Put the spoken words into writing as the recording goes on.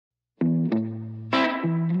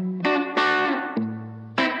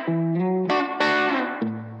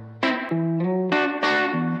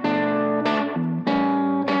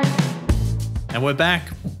And we're back.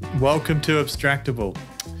 Welcome to Abstractable.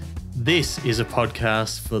 This is a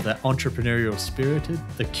podcast for the entrepreneurial spirited,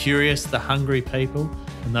 the curious, the hungry people,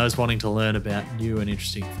 and those wanting to learn about new and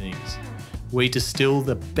interesting things. We distill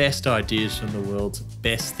the best ideas from the world's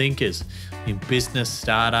best thinkers in business,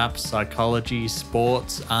 startups, psychology,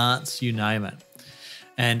 sports, arts, you name it.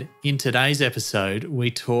 And in today's episode, we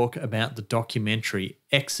talk about the documentary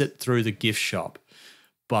Exit Through the Gift Shop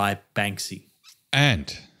by Banksy.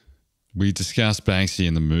 And we discuss Banksy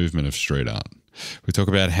and the movement of street art. We talk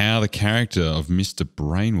about how the character of Mr.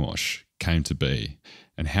 Brainwash came to be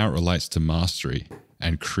and how it relates to mastery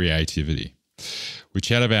and creativity. We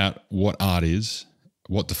chat about what art is,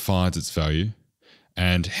 what defines its value,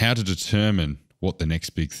 and how to determine what the next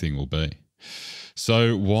big thing will be.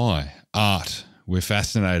 So why? Art. We're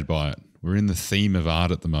fascinated by it. We're in the theme of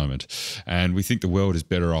art at the moment, and we think the world is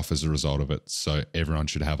better off as a result of it, so everyone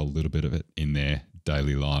should have a little bit of it in their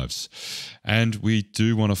daily lives. And we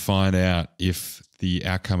do want to find out if the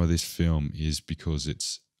outcome of this film is because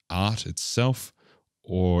it's art itself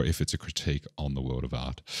or if it's a critique on the world of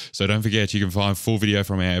art. So don't forget, you can find full video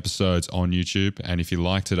from our episodes on YouTube. And if you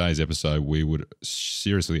like today's episode, we would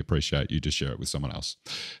seriously appreciate you to share it with someone else.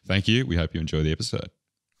 Thank you. We hope you enjoy the episode.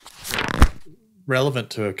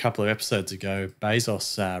 Relevant to a couple of episodes ago,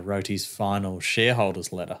 Bezos wrote his final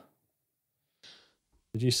shareholders letter.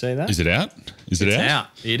 Did you see that? Is it out? It's out?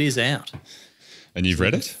 It is out. And you've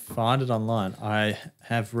read it? Find it online. I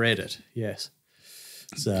have read it, yes.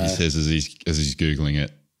 So, he says as he's Googling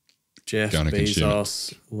it, Jeff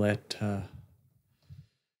Bezos letter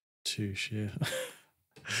to share.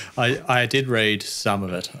 I did read some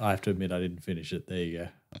of it. I have to admit I didn't finish it. There you go.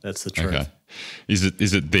 That's the truth. Okay. Is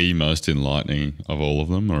it the most enlightening of all of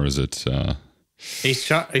them, or is it? He's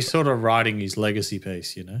sort of writing his legacy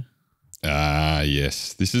piece, you know.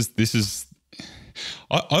 Yes. This is.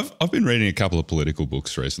 I've been reading a couple of political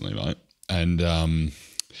books recently, mate, and I'm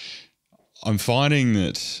finding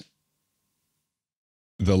that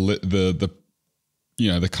the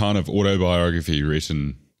kind of autobiography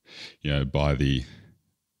written, by the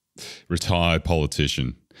retired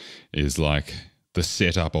politician is like the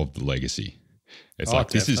setup of the legacy. It's like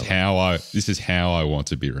definitely. This is how I want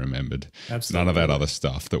to be remembered. Absolutely. None of that other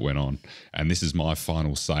stuff that went on. And this is my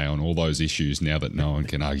final say on all those issues now that no one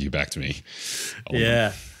can argue back to me.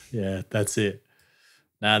 Yeah, that's it.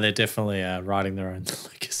 No, they're definitely writing their own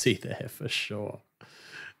legacy there for sure.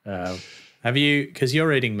 Have you, because you're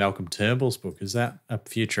reading Malcolm Turnbull's book, is that a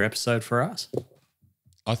future episode for us?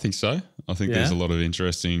 I think so. I think there's a lot of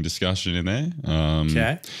interesting discussion in there.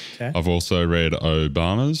 Okay. I've also read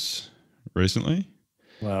Obama's recently.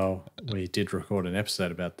 Well, we did record an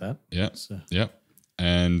episode about that. Yeah. Yep.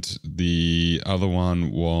 And the other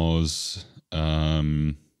one was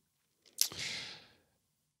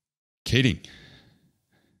Keating.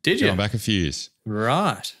 Did you? Going back a few years.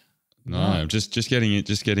 Right. No, I'm just getting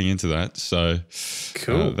into that. So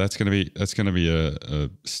cool. That's gonna be a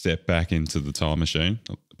step back into the time machine.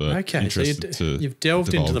 But okay, so you've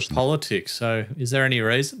delved into the politics. So is there any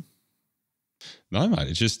reason? No, mate.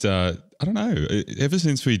 It's just I don't know. Ever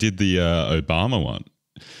since we did the Obama one,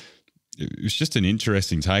 it was just an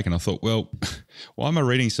interesting take, and I thought, well, why am I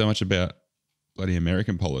reading so much about bloody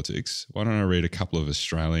American politics? Why don't I read a couple of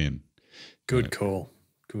Australian? Good call.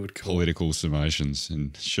 Political summations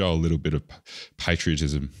and show a little bit of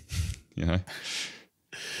patriotism,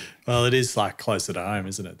 Well, it is like closer to home,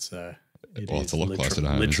 isn't it? So it's a lot closer to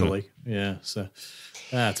home, literally. Yeah. So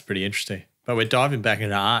that's pretty interesting. But we're diving back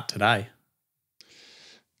into art today.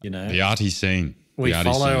 The arty scene. We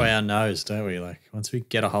follow our nose, don't we? Like once we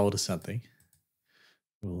get a hold of something,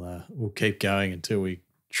 we'll keep going until we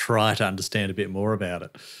try to understand a bit more about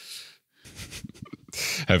it.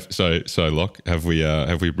 Locke, have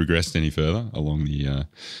we progressed any further along the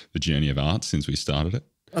journey of art since we started it?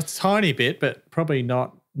 A tiny bit, but probably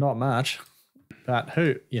not much. But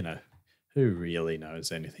who really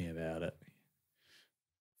knows anything about it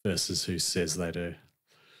versus who says they do?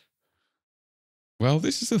 Well,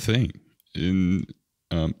 this is the thing.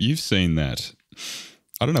 You've seen that.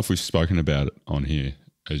 I don't know if we've spoken about it on here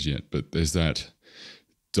as yet, but there's that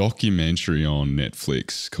documentary on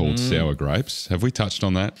Netflix called Sour Grapes. Have we touched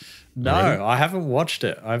on that? No, already? I haven't watched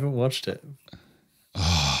it.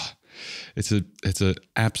 Oh, it's an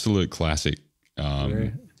absolute classic.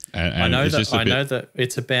 And I know that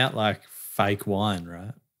it's about like fake wine,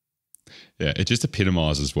 right? Yeah, it just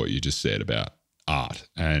epitomizes what you just said about art.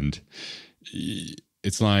 And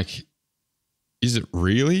it's like, is it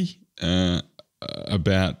really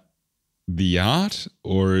about the art,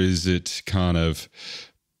 or is it kind of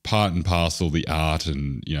part and parcel the art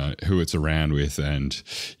and, you know, who it's around with and,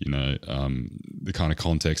 you know, the kind of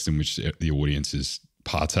context in which the audience is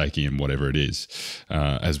partaking in whatever it is,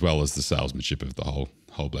 as well as the salesmanship of the whole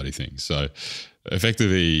bloody thing. So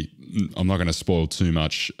effectively, I'm not going to spoil too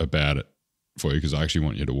much about it for you because I actually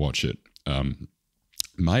want you to watch it.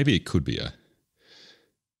 Maybe it could be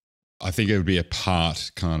I think it would be a part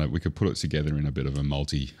kind of, we could put it together in a bit of a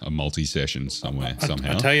multi session somehow.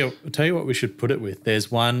 I'll tell you what we should put it with. There's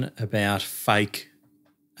one about fake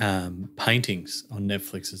paintings on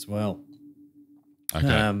Netflix as well. Okay.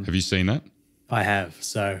 Have you seen that? I have.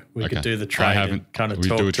 So we could do the trade and kind of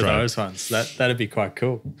talk to those ones. That'd be quite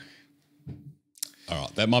cool. All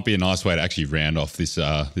right. That might be a nice way to actually round off this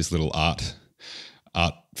this little art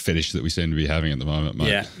fetish that we seem to be having at the moment, mate.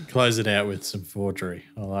 Yeah, close it out with some forgery.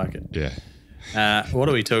 I like it. Yeah. What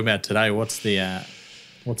are we talking about today? What's the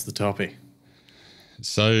topic?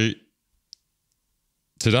 So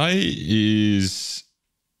today is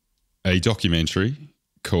a documentary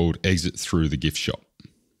called Exit Through the Gift Shop.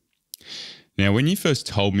 Now, when you first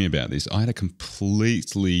told me about this, I had a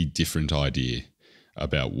completely different idea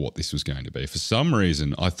about what this was going to be. For some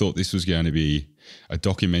reason, I thought this was going to be a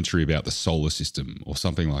documentary about the solar system or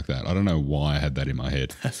something like that. I don't know why I had that in my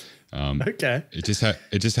head. Okay. It just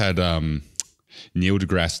had Neil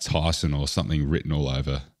deGrasse Tyson or something written all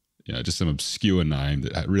over. You know, just some obscure name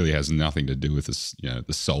that really has nothing to do with this, you know,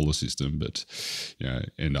 the solar system, but you know,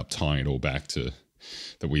 end up tying it all back to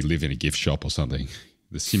that we live in a gift shop or something.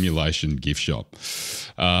 The simulation gift shop.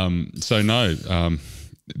 So no,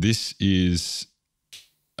 this is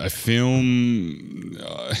a film,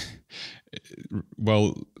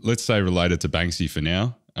 well, let's say related to Banksy for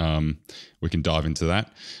now. We can dive into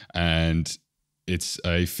that. And it's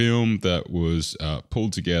a film that was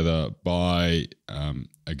pulled together by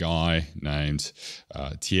a guy named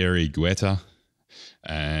Thierry Guetta.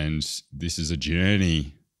 And this is a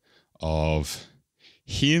journey of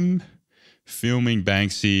him filming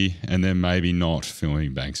Banksy and then maybe not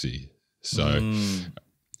filming Banksy. So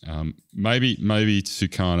maybe to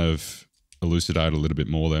kind of elucidate a little bit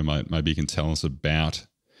more there, maybe you can tell us about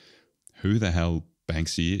who the hell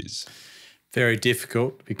Banksy is. Very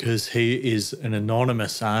difficult because he is an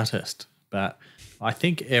anonymous artist, but I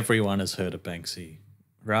think everyone has heard of Banksy,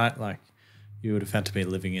 right? Like you would have had to be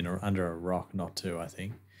living under a rock not to, I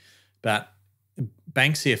think. But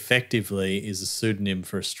Banksy effectively is a pseudonym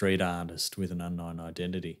for a street artist with an unknown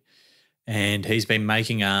identity. And he's been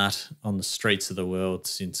making art on the streets of the world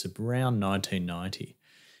since around 1990.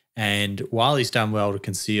 And while he's done well to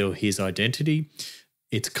conceal his identity,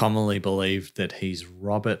 it's commonly believed that he's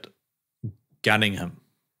Robert Gunningham.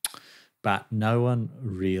 But no one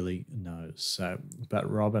really knows. But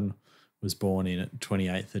Robin was born in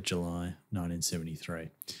 28th of July, 1973.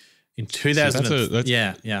 In 2000,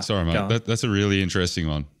 Sorry, mate. That's a really interesting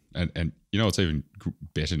one. And you know what's even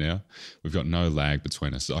better now? We've got no lag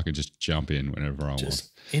between us, so I can just jump in whenever I want.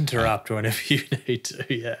 Just interrupt whenever you need to,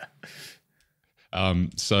 yeah.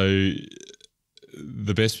 So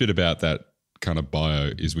the best bit about that kind of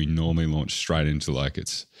bio is we normally launch straight into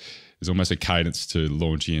it's almost a cadence to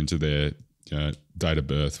launching into their date of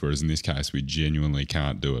birth, whereas in this case we genuinely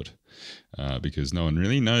can't do it because no one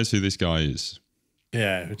really knows who this guy is.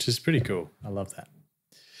 Yeah, which is pretty cool. I love that.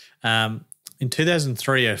 In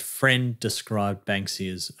 2003, a friend described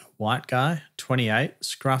Banksy as a white guy, 28,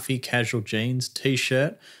 scruffy casual jeans,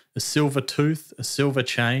 T-shirt, a silver tooth, a silver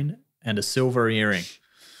chain, and a silver earring.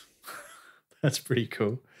 That's pretty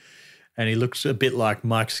cool. And he looks a bit like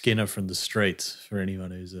Mike Skinner from The Streets, for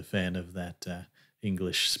anyone who's a fan of that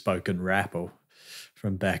English spoken rap or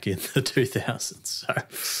from back in the 2000s. So,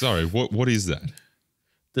 sorry, what is that?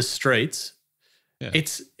 The Streets. Yeah.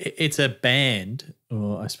 It's a band,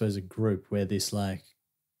 or I suppose a group, where this like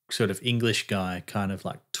sort of English guy kind of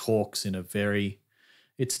like talks in a very,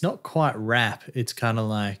 it's not quite rap. It's kind of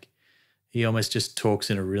like he almost just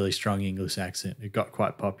talks in a really strong English accent. It got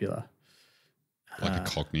quite popular. Like a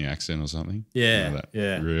Cockney accent or something? Yeah,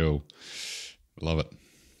 yeah. Real, love it.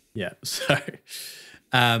 Yeah, so,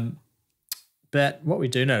 but what we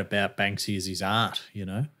do know about Banksy is his art, you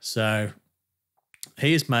know. So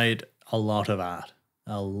he has made a lot of art.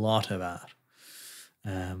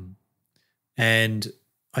 And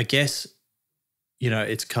I guess, you know,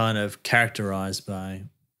 it's kind of characterized by,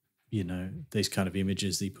 you know, these kind of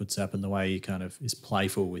images that he puts up and the way he kind of is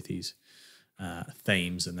playful with his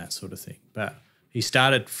themes and that sort of thing. But he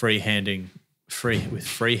started freehand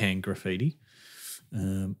graffiti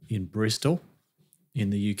in Bristol in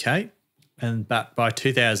the UK. But by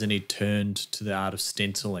 2000, he turned to the art of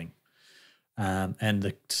stenciling. And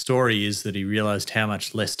the story is that he realised how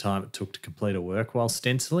much less time it took to complete a work while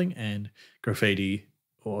stenciling, and graffiti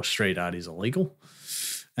or street art is illegal.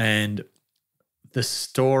 And the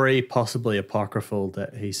story, possibly apocryphal,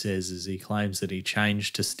 that he says is he claims that he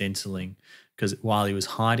changed to stenciling because while he was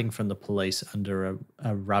hiding from the police under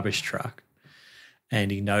a rubbish truck,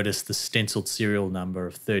 and he noticed the stenciled serial number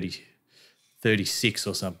of 36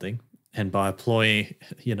 or something, and by employing,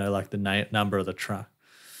 like the number of the truck,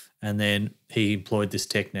 and then he employed this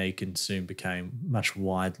technique and soon became much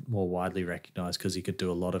more widely recognised because he could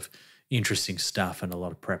do a lot of interesting stuff and a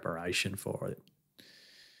lot of preparation for it.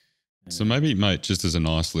 So maybe, mate, just as a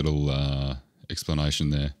nice little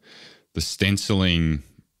explanation there, the stenciling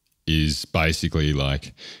is basically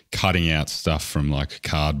like cutting out stuff from like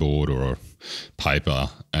cardboard or paper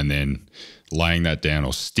and then laying that down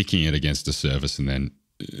or sticking it against a surface, and then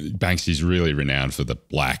Banksy's really renowned for the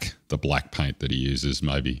black paint that he uses,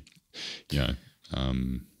 maybe,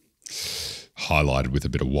 highlighted with a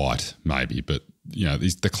bit of white, maybe. But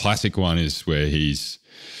the classic one is where he's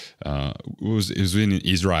it was in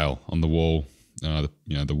Israel on the wall,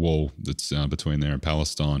 the wall that's between there and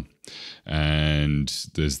Palestine, and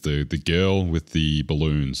there's the girl with the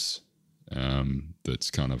balloons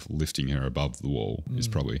that's kind of lifting her above the wall is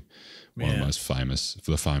probably one of the most famous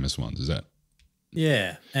ones. Is that?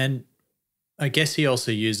 Yeah, and I guess he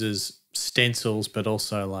also uses stencils, but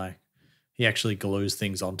also like he actually glues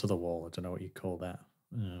things onto the wall. I don't know what you call that,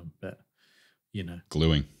 but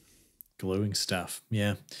gluing stuff.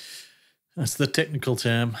 Yeah, that's the technical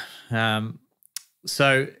term. But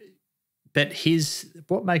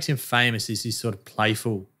what makes him famous is his sort of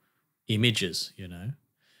playful images.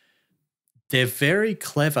 They're very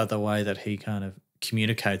clever the way that he kind of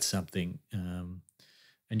communicates something, and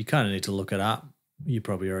you kind of need to look it up. You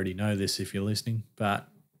probably already know this if you're listening, but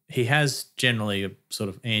he has generally a sort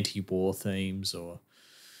of anti-war themes or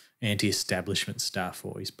anti-establishment stuff,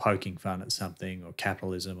 or he's poking fun at something or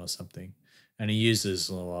capitalism or something. And he uses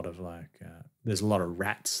a lot of there's a lot of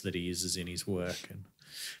rats that he uses in his work. But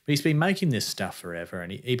he's been making this stuff forever,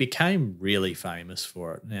 and he became really famous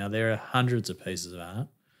for it. Now, there are hundreds of pieces of art,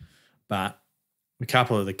 but a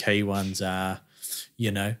couple of the key ones are,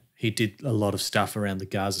 he did a lot of stuff around the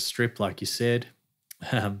Gaza Strip, like you said,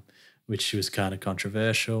 which was kind of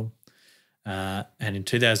controversial. And in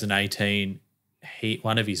 2018,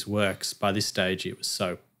 one of his works, by this stage, it was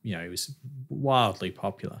so, it was wildly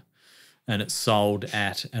popular, and it sold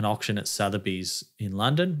at an auction at Sotheby's in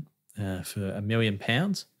London for £1 million.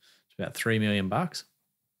 It's about $3 million.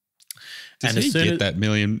 Does he get that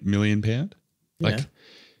million pound? Like, yeah.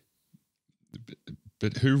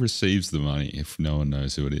 But who receives the money if no one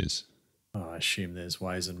knows who it is? Oh, I assume there's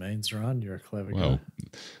ways and means, Ryan. You're a clever guy. Well,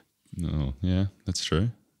 no, yeah, that's true.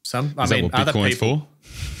 Is that what Bitcoin's for?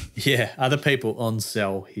 Yeah, other people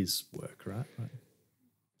on-sell his work, right?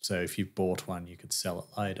 So if you bought one, you could sell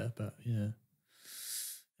it later, but yeah.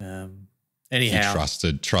 Anyhow.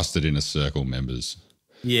 Trusted inner circle members.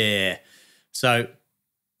 Yeah. So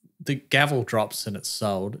the gavel drops and it's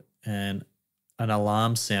sold, and an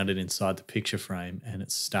alarm sounded inside the picture frame, and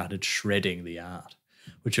it started shredding the art,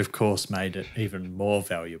 which of course made it even more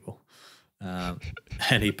valuable.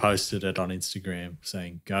 And he posted it on Instagram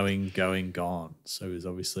saying, going, gone. So it was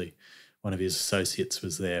obviously one of his associates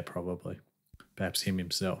was there, probably, perhaps him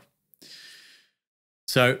himself.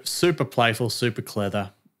 So super playful, super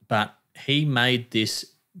clever, but he made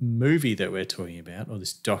this movie that we're talking about, or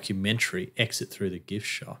this documentary, Exit Through the Gift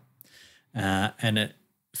Shop. And it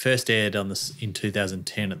first aired in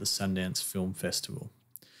 2010 at the Sundance Film Festival.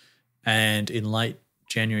 And in late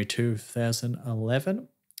January 2011,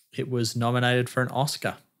 it was nominated for an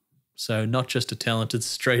Oscar. So not just a talented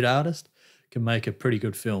street artist, can make a pretty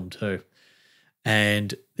good film too.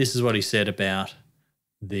 And this is what he said about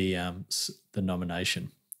the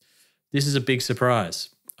nomination. "This is a big surprise.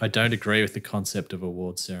 I don't agree with the concept of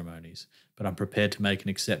award ceremonies, but I'm prepared to make an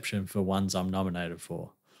exception for ones I'm nominated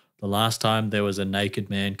for. The last time there was a naked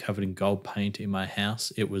man covered in gold paint in my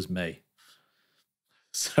house, it was me."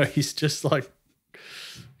 So he's just like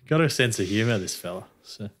got a sense of humour, this fella.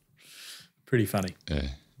 So pretty funny. Yeah,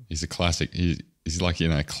 he's a classic. He's like,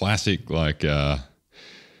 classic, like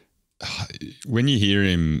when you hear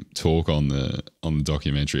him talk on the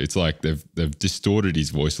documentary, it's like they've distorted his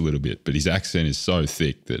voice a little bit, but his accent is so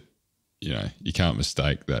thick that you can't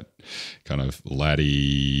mistake that kind of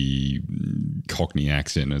laddie Cockney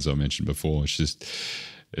accent, as I mentioned before. It's just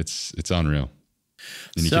it's unreal,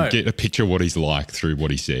 and you can get a picture of what he's like through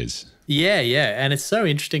what he says. Yeah, and it's so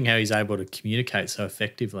interesting how he's able to communicate so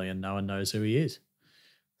effectively, and no one knows who he is.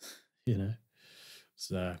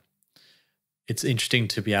 So it's interesting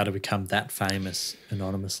to be able to become that famous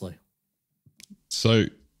anonymously. So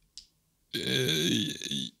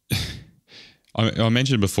I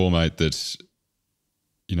mentioned before, mate, that,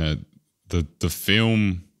 you know, the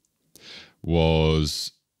film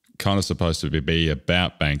was kind of supposed to be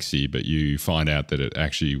about Banksy, but you find out that it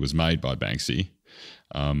actually was made by Banksy.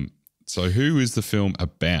 So who is the film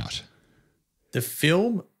about? The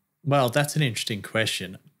film, well, that's an interesting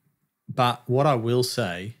question. But what I will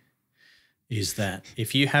say is that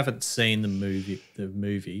if you haven't seen the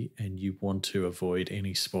movie and you want to avoid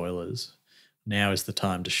any spoilers, now is the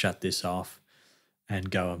time to shut this off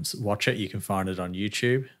and go and watch it. You can find it on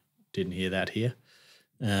YouTube. Didn't hear that here.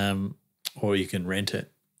 Or you can rent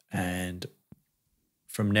it. And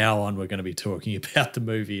from now on, we're going to be talking about the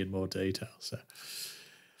movie in more detail. So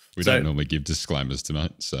we don't normally give disclaimers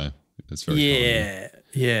tonight, so that's very kind.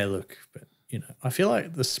 Yeah. Look, but I feel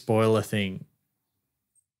like the spoiler thing,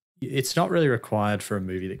 it's not really required for a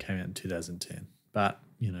movie that came out in 2010. But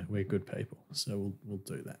we're good people, so we'll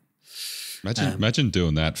do that. Imagine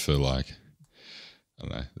doing that for, like, I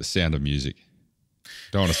don't know, The Sound of Music.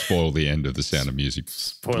 Don't want to spoil the end of The Sound of Music,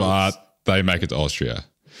 Spoilers. but they make it to Austria.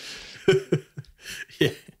 Yeah.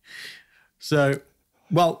 So,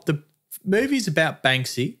 well, the movie's about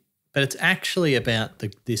Banksy, but it's actually about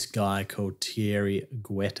this guy called Thierry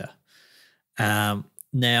Guetta.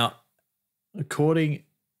 Now,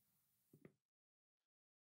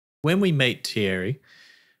 when we meet Thierry,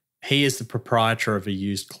 he is the proprietor of a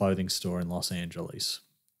used clothing store in Los Angeles.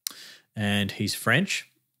 And he's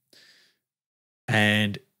French.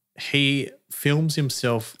 And he films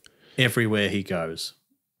himself everywhere he goes.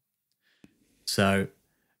 So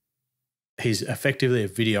he's effectively a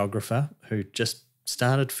videographer who just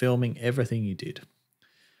started filming everything he did.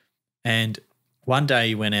 And one day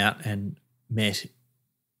he went out and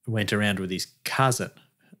went around with his cousin.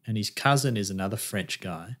 And his cousin is another French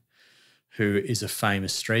guy who is a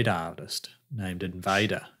famous street artist named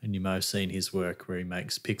Invader. And you may have seen his work where he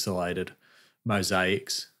makes pixelated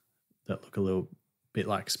mosaics that look a little bit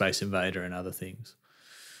like Space Invader and other things.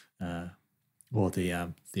 Or the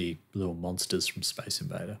little monsters from Space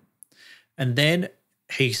Invader. And then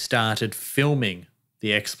he started filming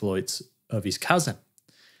the exploits of his cousin.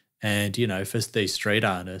 And, for these street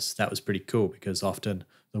artists, that was pretty cool because often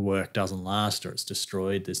the work doesn't last or it's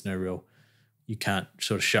destroyed. There's no real, you can't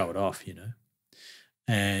sort of show it off,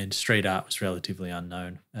 And street art was relatively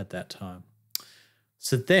unknown at that time.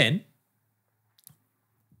 So then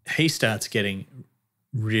he starts getting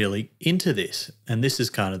really into this. And this is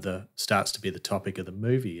kind of starts to be the topic of the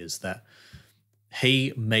movie, is that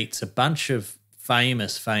he meets a bunch of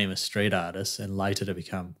famous street artists and later to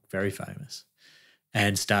become very famous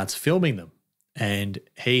and starts filming them. And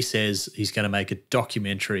he says he's going to make a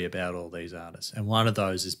documentary about all these artists. And one of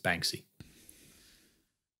those is Banksy.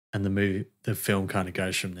 And the film kind of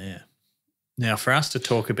goes from there. Now, for us to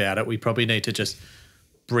talk about it, we probably need to just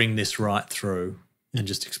bring this right through and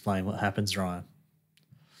just explain what happens, Ryan.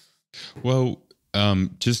 Well,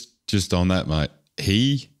 just on that, mate,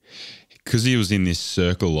 because he was in this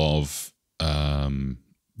circle of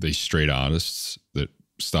these street artists that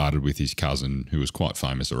started with his cousin, who was quite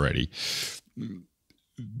famous already,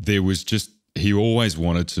 he always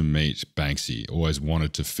wanted to meet Banksy, always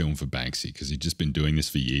wanted to film for Banksy because he'd just been doing this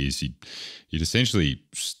for years. He'd essentially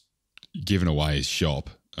given away his shop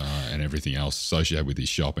and everything else associated with his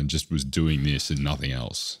shop and just was doing this and nothing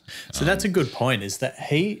else. So that's a good point, is that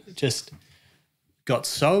he just got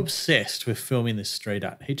so obsessed with filming this street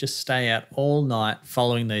art. He'd just stay out all night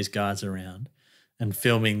following these guys around and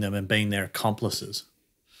filming them and being their accomplices.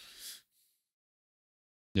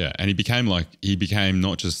 Yeah, and he became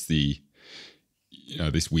not just this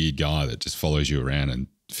weird guy that just follows you around and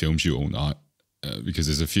films you all night, because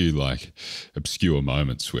there's a few like obscure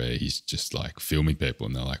moments where he's just like filming people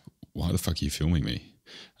and they're like, why the fuck are you filming me?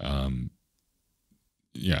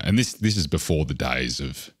 Yeah, and this is before the days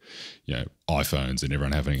of iPhones and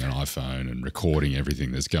everyone having an iPhone and recording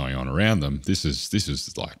everything that's going on around them. This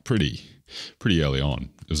is like pretty early on.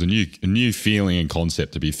 It was a new feeling and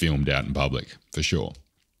concept to be filmed out in public for sure.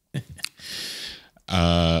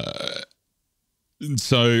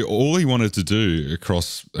 So all he wanted to do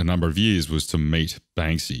across a number of years was to meet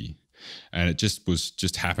Banksy, and it was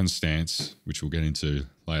happenstance, which we'll get into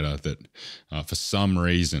later, that for some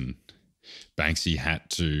reason Banksy had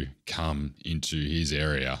to come into his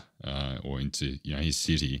area or into his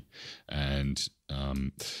city, and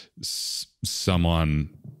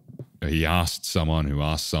he asked someone who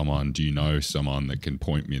asked someone, do you know someone that can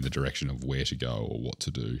point me in the direction of where to go or what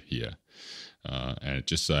to do here? And it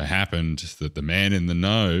just so happened that the man in the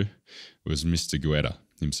know was Mr. Guetta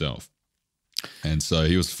himself. And so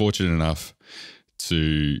he was fortunate enough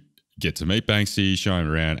to get to meet Banksy, show him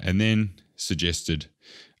around, and then suggested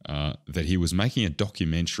that he was making a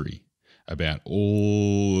documentary about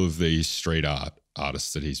all of these street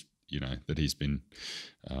artists that he's been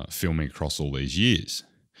filming across all these years.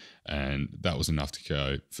 And that was enough to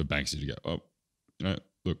go for Banksy to go, oh,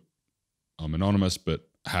 look, I'm anonymous, but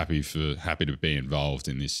happy to be involved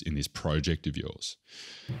in this project of yours.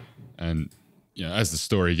 And as the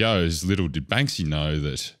story goes, little did Banksy know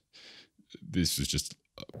that this was just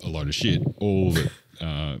a load of shit. All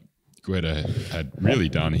that Greta had really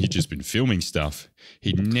done, he'd just been filming stuff.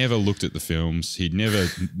 He'd never looked at the films. He'd never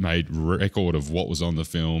made record of what was on the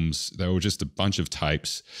films. They were just a bunch of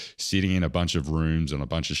tapes sitting in a bunch of rooms on a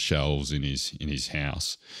bunch of shelves in his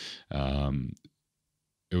house.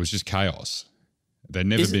 It was just chaos. They'd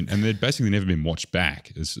basically never been watched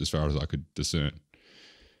back as far as I could discern.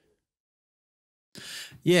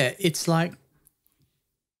 Yeah, it's like,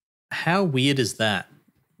 how weird is that?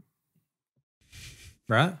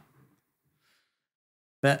 Right?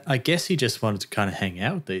 But I guess he just wanted to kind of hang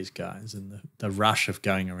out with these guys and the rush of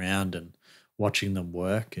going around and watching them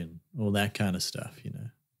work and all that kind of stuff,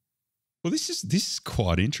 Well, this is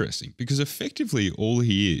quite interesting because effectively all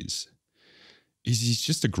he is he's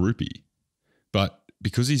just a groupie. But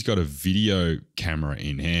because he's got a video camera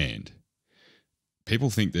in hand, people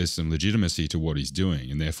think there's some legitimacy to what he's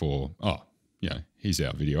doing, and therefore, he's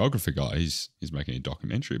our videographer guy. He's making a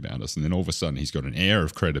documentary about us. And then all of a sudden he's got an air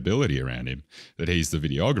of credibility around him that he's the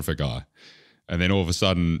videographer guy. And then all of a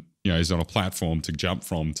sudden, he's on a platform to jump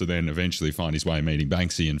from to then eventually find his way meeting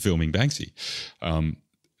Banksy and filming Banksy.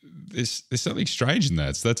 There's something strange in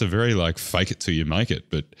that. So that's a very fake it till you make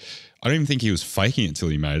it. But I don't even think he was faking it till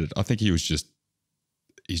he made it. I think he's just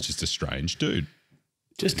a strange dude.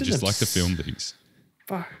 Just like to film things.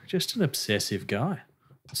 Just an obsessive guy.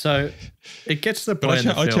 So it gets to the point in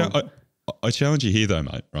the film. I challenge you here though,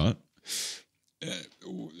 mate, right?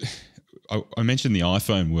 I mentioned the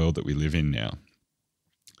iPhone world that we live in now.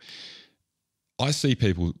 I see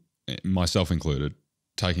people, myself included,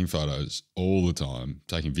 taking photos all the time,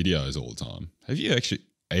 taking videos all the time. Have you actually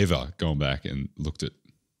ever gone back and looked at,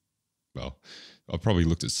 well, I've probably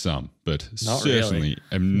looked at some, but Not certainly really.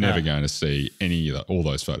 am never going to see all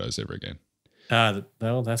those photos ever again.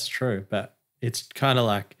 Well, that's true, but it's kind of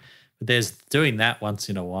like there's doing that once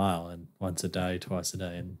in a while and once a day, twice a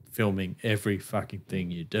day, and filming every fucking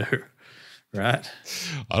thing you do, right?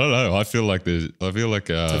 I don't know. I feel like there's plenty of that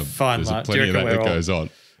goes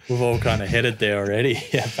on. We've all kind of headed there already.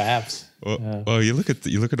 Yeah, perhaps. Well, you look at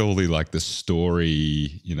all the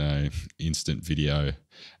story, instant video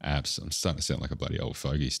apps. I'm starting to sound like a bloody old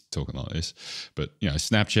fogey talking like this, but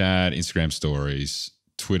Snapchat, Instagram stories,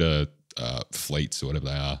 Twitter, fleets or whatever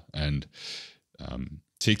they are, and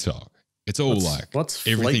TikTok. It's all what's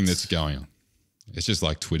everything fleets? that's going on. It's just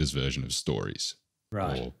like Twitter's version of stories,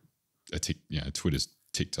 right? Or Twitter's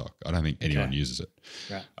TikTok. I don't think anyone uses it.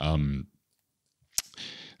 Right.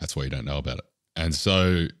 That's why you don't know about it. And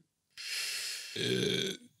so,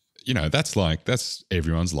 that's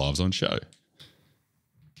everyone's lives on show.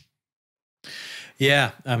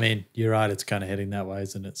 Yeah, I mean, you're right. It's kind of heading that way,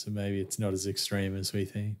 isn't it? So maybe it's not as extreme as we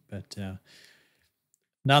think. But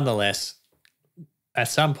nonetheless, at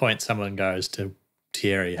some point someone goes to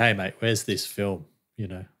Thierry, hey, mate, where's this film?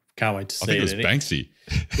 Can't wait to see it. I think it was Banksy.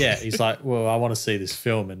 Yeah, he's like, well, I want to see this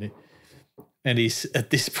film. And he's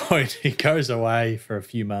at this point, he goes away for a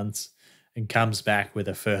few months and comes back with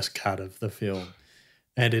a first cut of the film.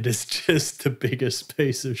 And it is just the biggest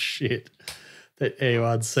piece of shit that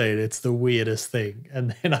anyone's seen. It's the weirdest thing.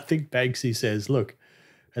 And then I think Banksy says, look,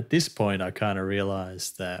 at this point, I kind of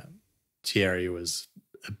realized that Thierry was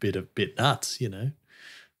a bit nuts, And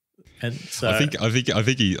so I think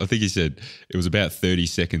he said it was about 30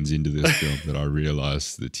 seconds into this film that I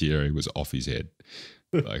realized that Thierry was off his head.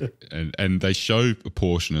 And they show a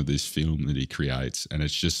portion of this film that he creates, and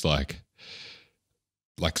it's just like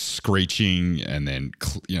screeching, and then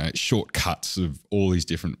short cuts of all these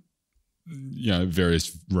different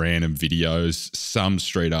various random videos, some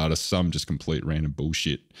street artists, some just complete random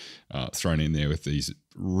bullshit thrown in there with these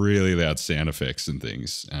really loud sound effects and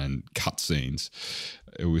things and cut scenes.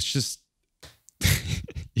 It was just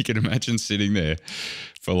you can imagine sitting there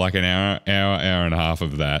for an hour and a half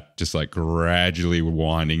of that, just gradually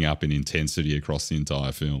winding up in intensity across the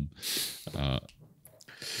entire film.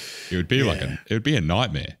 It would be it would be a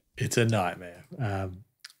nightmare. It's a nightmare.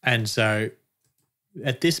 And so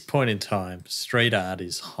at this point in time, street art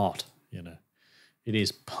is hot, It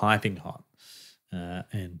is piping hot.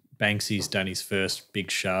 And Banksy's done his first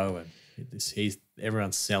big show, and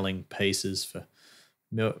everyone's selling pieces for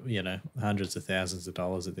hundreds of thousands of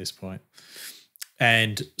dollars at this point.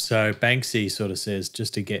 And so Banksy sort of says,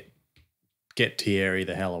 just to get Thierry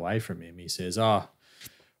the hell away from him, he says,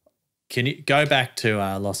 can you go back to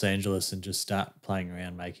Los Angeles and just start playing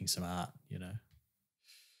around making some art,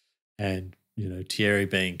 And, Thierry,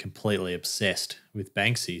 being completely obsessed with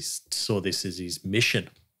Banksy, saw this as his mission,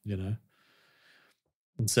 And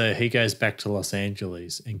so he goes back to Los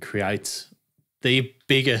Angeles and creates the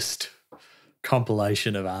biggest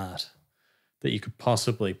compilation of art that you could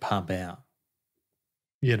possibly pump out.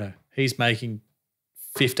 He's making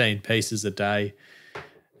 15 pieces a day.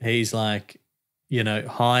 He's like,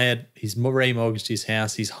 hired, he's remortgaged his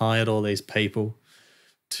house. He's hired all these people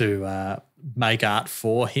to make art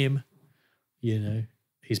for him.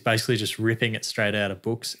 He's basically just ripping it straight out of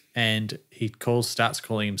books, and he starts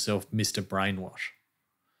calling himself Mr. Brainwash.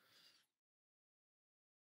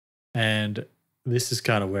 And this is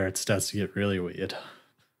kind of where it starts to get really weird.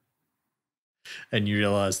 And you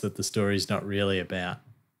realize that the story's not really about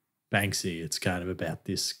Banksy. It's kind of about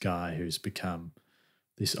this guy who's become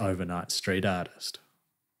this overnight street artist.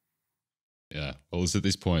 Yeah. Well, it's at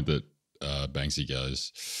this point that Banksy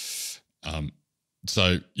goes, I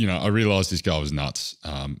realised this guy was nuts.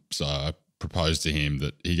 So I proposed to him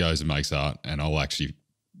that he goes and makes art and I'll actually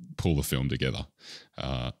pull the film together.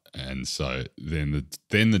 And so then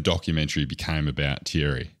the documentary became about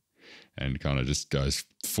Thierry and kind of just goes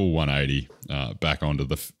full 180 back onto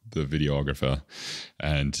the videographer.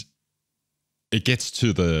 And it gets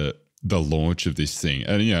to the launch of this thing.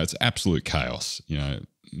 And, it's absolute chaos.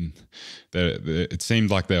 It seemed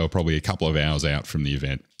like they were probably a couple of hours out from the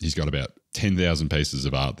event. He's got about 10,000 pieces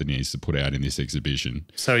of art that he needs to put out in this exhibition.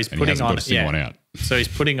 So he's putting on one out. So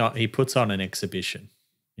he puts on an exhibition.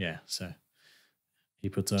 Yeah. So he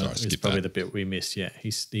puts on, it's probably the bit we missed. Yeah.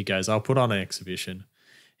 He goes, I'll put on an exhibition.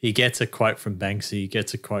 He gets a quote from Banksy,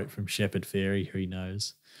 gets a quote from Shepard Fairey, who he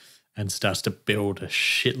knows, and starts to build a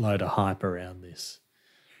shitload of hype around this.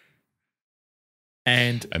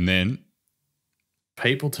 And then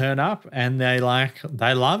people turn up and they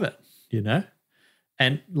love it,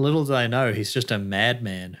 And little do they know, he's just a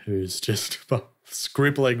madman who's just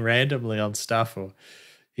scribbling randomly on stuff, or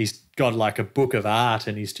he's got like a book of art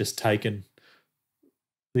and he's just taken,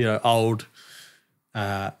 old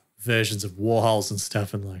versions of Warhols and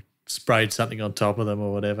stuff and like sprayed something on top of them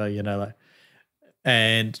or whatever,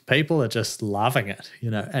 and people are just loving it,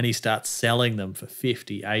 and he starts selling them for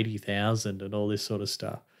 50, 80,000 and all this sort of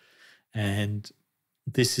stuff. And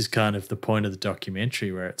this is kind of the point of the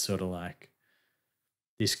documentary where it's sort of like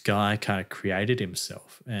this guy kind of created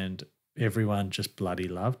himself and everyone just bloody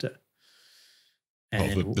loved it.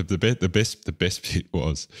 And the best bit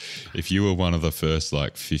was if you were one of the first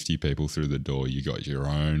 50 people through the door, you got your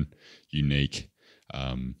own unique,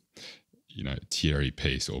 Thierry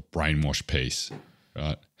piece or Brainwash piece,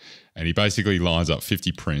 right? And he basically lines up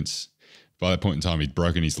 50 prints. By that point in time, he'd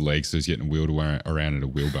broken his leg, so he's getting wheeled around in a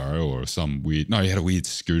wheelbarrow or he had a weird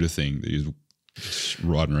scooter thing that he was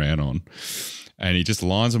riding around on. And he just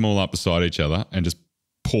lines them all up beside each other and just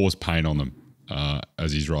pours paint on them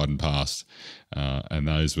as he's riding past. And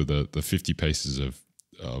those were the 50 pieces of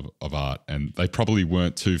art. And they probably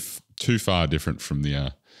weren't too far different from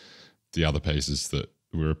the other pieces that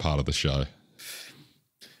were a part of the show.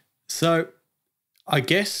 So I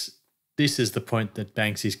guess this is the point that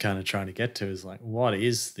Banksy's kind of trying to get to, is like, what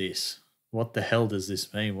is this? What the hell does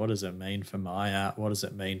this mean? What does it mean for my art? What does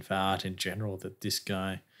it mean for art in general that this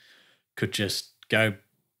guy could just go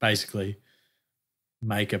basically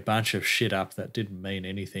make a bunch of shit up that didn't mean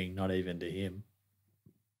anything, not even to him,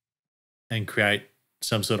 and create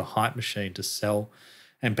some sort of hype machine to sell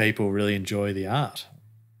and people really enjoy the art?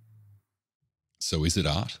 So is it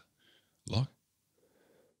art, Locke?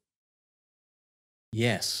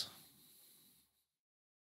 Yes.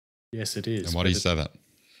 Yes, it is. And why do you say that?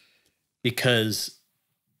 Because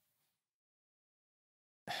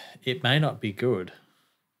it may not be good,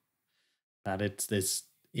 but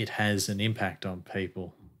it has an impact on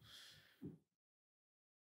people.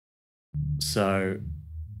 So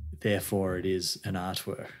therefore it is an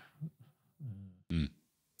artwork. Mm.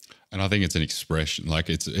 And I think it's an expression. Like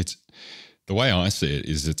it's the way I see it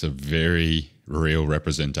is it's a very real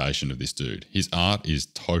representation of this dude. His art is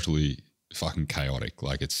totally fucking chaotic.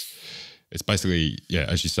 Like it's basically, yeah,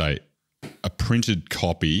 as you say, a printed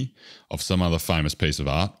copy of some other famous piece of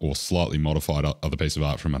art or slightly modified other piece of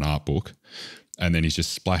art from an art book. And then he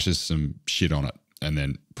just splashes some shit on it and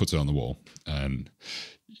then puts it on the wall. And,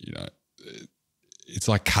 it's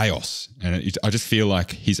like chaos. And I just feel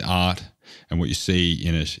like his art and what you see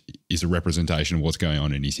in it is a representation of what's going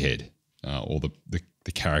on in his head. or the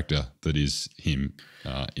character that is him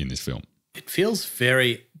in this film. It feels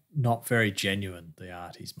not very genuine, the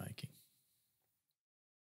art he's making.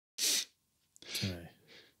 To me.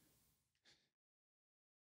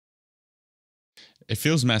 It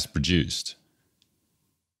feels mass-produced,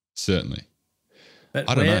 certainly. But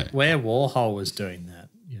I don't know. Where Warhol was doing that,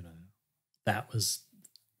 that was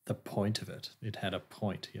the point of it. It had a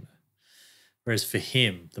point, Whereas for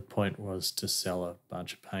him, the point was to sell a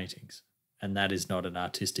bunch of paintings. And that is not an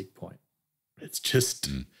artistic point. It's just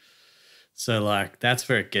so like that's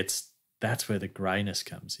where the grayness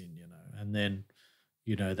comes in, And then,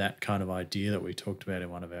 that kind of idea that we talked about in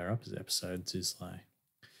one of our episodes is like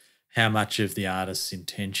how much of the artist's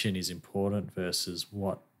intention is important versus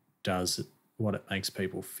what it makes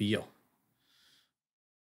people feel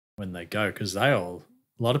when they go. Because a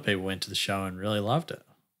lot of people went to the show and really loved it.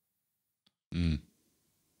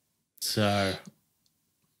 So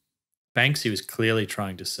Banksy was clearly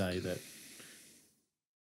trying to say that.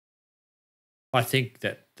 I think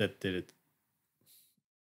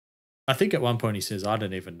I think at one point he says, "I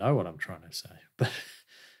don't even know what I'm trying to say,"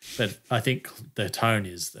 but I think the tone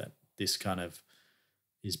is that this kind of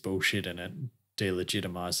is bullshit and it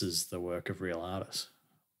delegitimizes the work of real artists.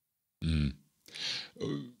 Do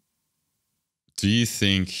you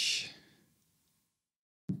think?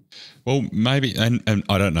 Well, maybe, and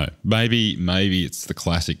I don't know. Maybe it's the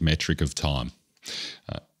classic metric of time.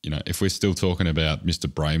 If we're still talking about Mr.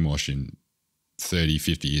 Brainwash in 30,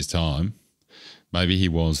 50 years' time, maybe he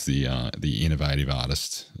was the innovative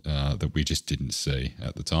artist that we just didn't see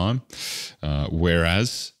at the time.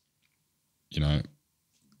 Whereas,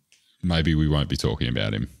 maybe we won't be talking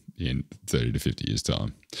about him in 30 to 50 years'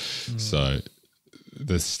 time. So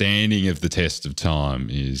the standing of the test of time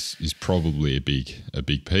is probably a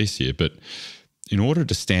big piece here. But in order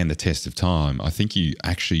to stand the test of time, I think you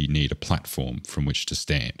actually need a platform from which to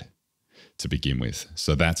stand to begin with.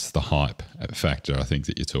 So that's the hype factor I think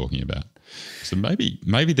that you're talking about. So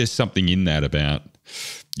maybe there's something in that about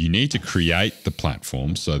you need to create the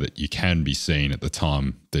platform so that you can be seen at the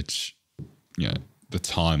time that, the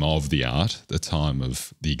time of the art, the time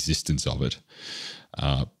of the existence of it.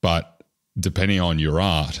 But depending on your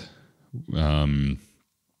art,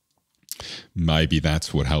 maybe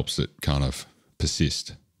that's what helps it kind of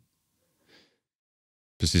persist.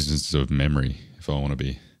 Persistence of memory, if I want to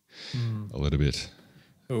be a little bit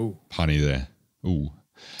punny there. Ooh.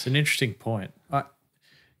 It's an interesting point.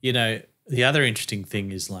 The other interesting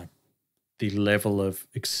thing is like the level of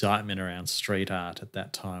excitement around street art at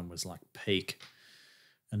that time was like peak,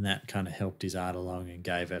 and that kind of helped his art along and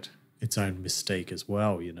gave it its own mystique as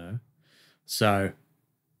well, So,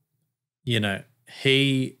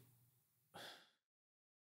 he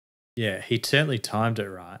certainly timed it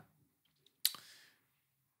right.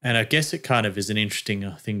 And I guess it kind of is an interesting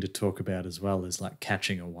thing to talk about as well, is like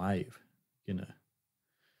catching a wave,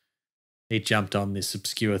 He jumped on this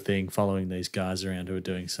obscure thing following these guys around who were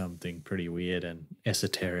doing something pretty weird and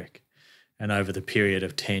esoteric. And over the period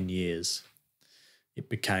of 10 years, it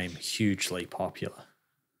became hugely popular.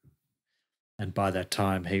 And by that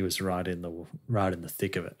time, he was right in the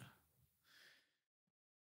thick of it.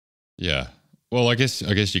 Yeah. Well, I guess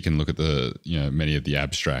you can look at the many of the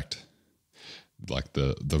abstract, like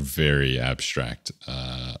the very abstract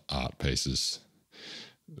art pieces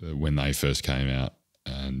when they first came out,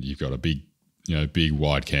 and you've got a big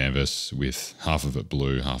wide canvas with half of it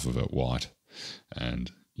blue, half of it white,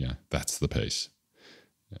 and that's the piece.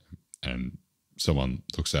 And someone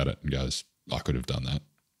looks at it and goes, "I could have done that."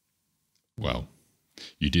 Well,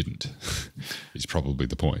 you didn't. Is probably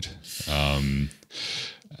the point.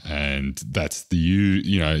 And that's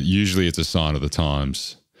usually it's a sign of the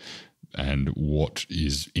times and what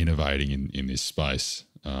is innovating in this space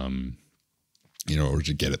in order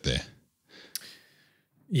to get it there.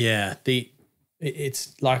 Yeah,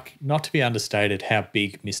 it's like not to be understated how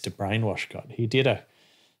big Mr. Brainwash got. He did a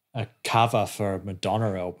cover for a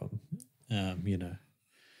Madonna album,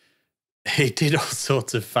 He did all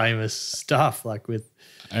sorts of famous stuff, like with...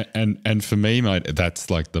 And for me, mate, that's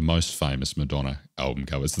like the most famous Madonna album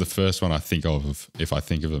cover. It's the first one I think of if I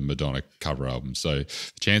think of a Madonna cover album. So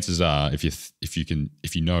chances are, if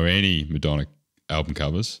you know any Madonna album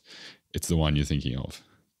covers, it's the one you're thinking of.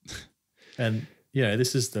 And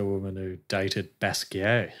this is the woman who dated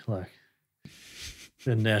Basquiat,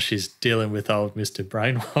 and now she's dealing with old Mr.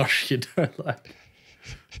 Brainwash, like.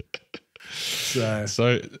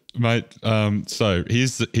 So, mate. So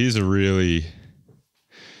here's a really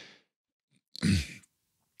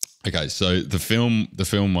okay. So the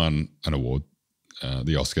film won an award,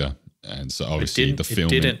 the Oscar, And so obviously the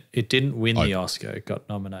film it didn't win the Oscar. It got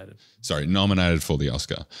nominated. Sorry, nominated for the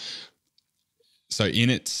Oscar. So in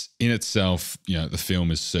itself, the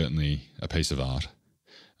film is certainly a piece of art.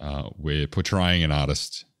 We're portraying an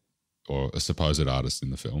artist or a supposed artist in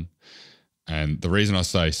the film. And the reason I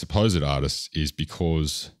say supposed artist is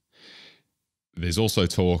because there's also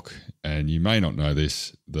talk, and you may not know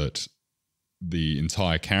this, that the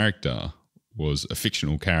entire character was a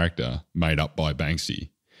fictional character made up by Banksy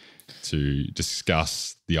to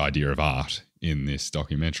discuss the idea of art in this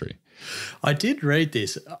documentary. I did read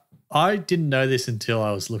this. I didn't know this until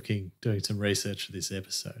I was doing some research for this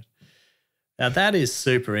episode. Now, that is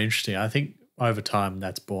super interesting. I think over time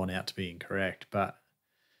that's borne out to be incorrect, but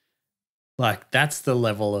that's the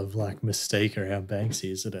level of mystique around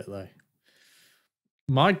Banksy, isn't it?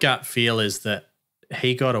 My gut feel is that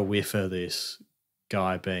he got a whiff of this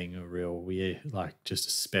guy being a real weird, just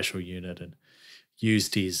a special unit, and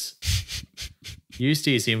used his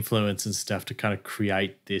influence and stuff to kind of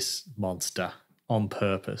create this monster on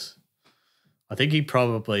purpose. I think he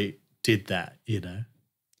probably did that,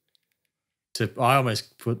 I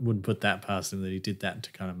almost wouldn't put that past him that he did that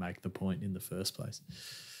to kind of make the point in the first place.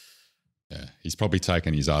 Yeah, he's probably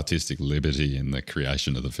taken his artistic liberty in the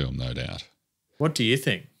creation of the film, no doubt. What do you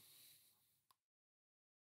think?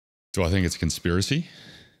 Do I think it's a conspiracy?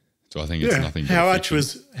 Do I think it's nothing but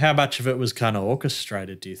how much of it was kind of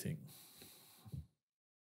orchestrated, do you think?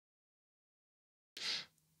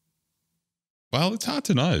 Well, it's hard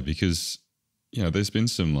to know because, there's been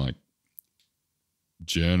some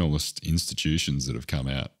journalist institutions that have come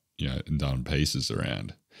out, and done pieces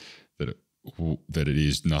around that it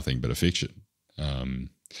is nothing but a fiction.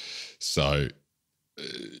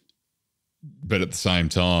 But at the same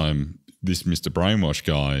time, this Mr. Brainwash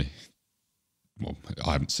guy, well,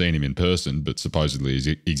 I haven't seen him in person, but supposedly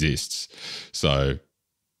he exists. So,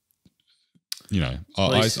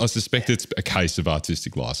 I suspect it's a case of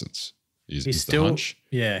artistic license. Is the hunch.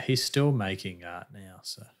 Yeah, he's still making art now.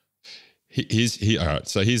 So all right.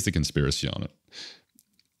 So here's the conspiracy on it.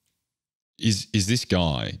 Is this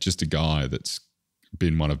guy just a guy that's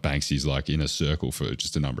been one of Banksy's inner circle for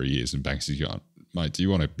just a number of years, and Banksy's going, mate, do you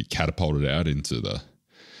want to be catapulted out into the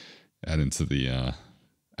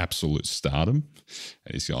absolute stardom?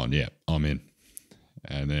 And he's going, yeah, I'm in.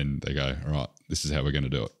 And then they go, all right, this is how we're going to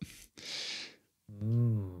do it.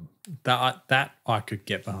 That I could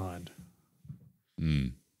get behind.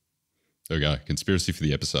 There we go. Conspiracy for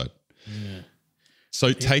the episode. Yeah.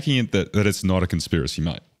 So taking it that it's not a conspiracy,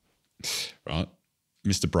 mate, right?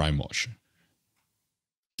 Mr. Brainwash.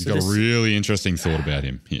 You've got a really interesting thought about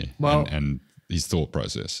him here, and his thought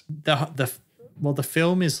process. The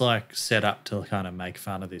film is set up to kind of make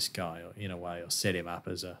fun of this guy in a way, or set him up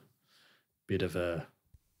as a bit of a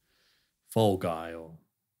fall guy or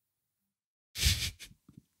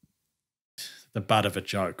the butt of a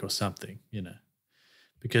joke or something,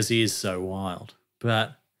 because he is so wild.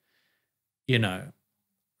 But,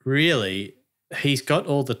 really, he's got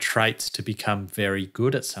all the traits to become very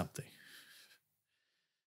good at something.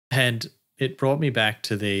 And it brought me back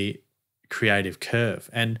to the creative curve.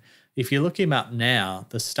 And if you look him up now,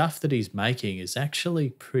 the stuff that he's making is actually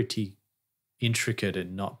pretty intricate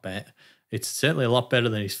and not bad. It's certainly a lot better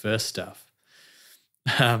than his first stuff.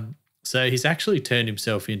 So he's actually turned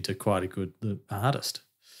himself into quite a good artist.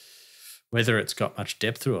 Whether it's got much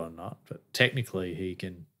depth to it or not, but technically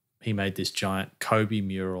he made this giant Kobe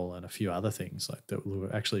mural and a few other things that were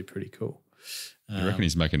actually pretty cool. You reckon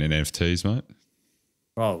he's making NFTs, mate?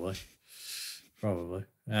 Probably.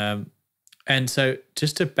 And so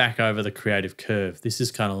just to back over the creative curve, this is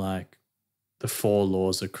kind of like the 4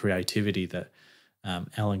 laws of creativity that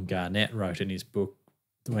Alan Garnett wrote in his book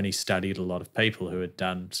when he studied a lot of people who had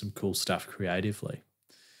done some cool stuff creatively.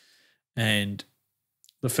 And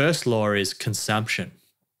the first law is consumption.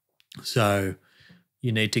 So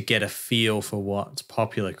you need to get a feel for what's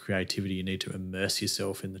popular creativity. You need to immerse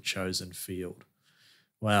yourself in the chosen field.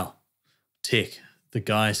 Well, tick. The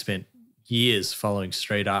guy spent years following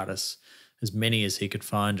street artists, as many as he could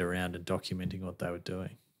find around, and documenting what they were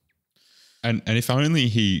doing. And if only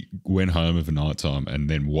he went home of a night time and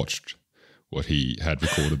then watched what he had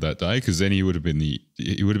recorded that day, because then he would have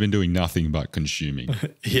been doing nothing but consuming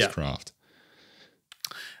his craft.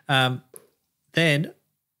 Then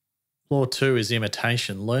law 2 is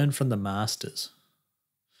imitation. Learn from the masters.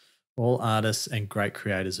 All artists and great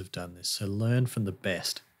creators have done this. So learn from the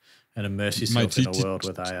best and immerse yourself in a world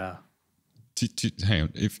where they are. Hang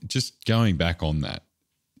on. If just going back on that,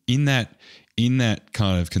 in that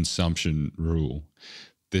kind of consumption rule,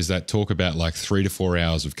 there's that talk about 3 to 4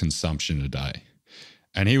 hours of consumption a day.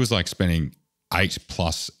 And he was spending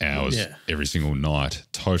 8+ hours Yeah. every single night,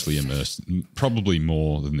 totally immersed, probably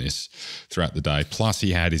more than this throughout the day. Plus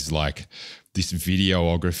he had his like this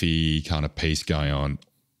videography kind of piece going on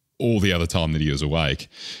all the other time that he was awake,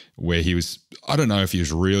 where he was, I don't know if he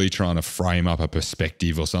was really trying to frame up a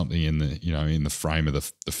perspective or something in the, you know, in the frame of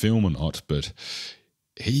the film or not, but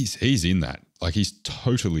he's in that. Like he's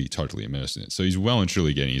totally immersed in it. So he's well and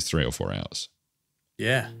truly getting his 3 or 4 hours.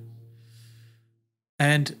 Yeah.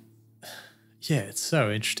 And yeah, it's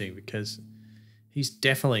so interesting because he's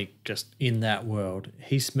definitely just in that world.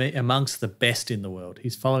 He's amongst the best in the world.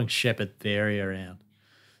 He's following Shepard Fairey around,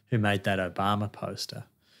 who made that Obama poster.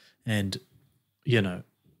 And, you know,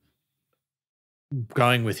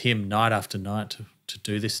 going with him night after night to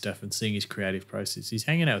do this stuff and seeing his creative process. He's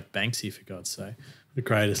hanging out with Banksy, for God's sake, the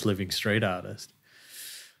greatest living street artist.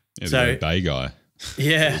 Yeah, the Bay guy.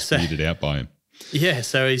 Yeah. So weirded out by him. Yeah,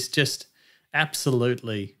 so he's just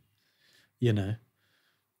absolutely, you know,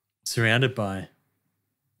 surrounded by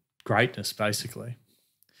greatness, basically.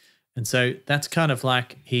 And so that's kind of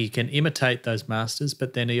like he can imitate those masters,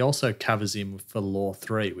 but then he also covers him for Law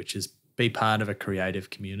 3, which is be part of a creative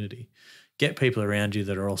community. Get people around you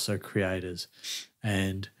that are also creators.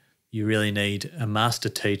 And you really need a master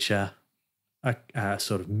teacher, a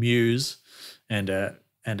sort of muse, and a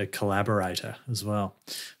collaborator as well.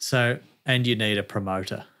 So, and you need a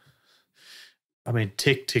promoter. I mean,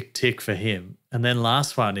 tick, tick, tick for him. And then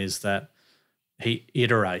last one is that he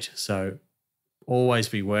iterate. So always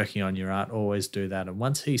be working on your art, always do that. And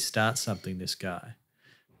once he starts something, this guy,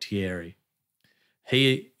 Thierry,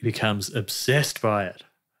 he becomes obsessed by it.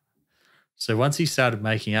 So once he started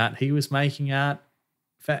making art, he was making art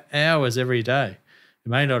for hours every day. It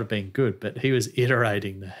may not have been good, but he was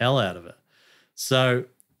iterating the hell out of it. So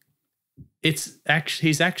he's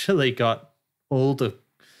actually got all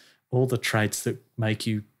the traits that make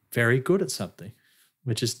you very good at something,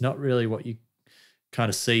 which is not really what you kind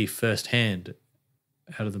of see firsthand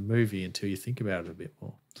out of the movie until you think about it a bit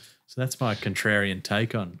more. So that's my contrarian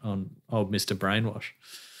take on old Mr. Brainwash.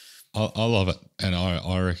 I love it, and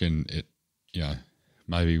I reckon it. You know,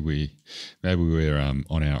 maybe we're on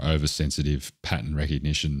our oversensitive pattern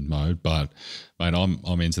recognition mode, but mate,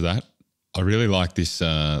 I'm into that. I really like this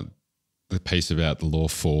the piece about the Law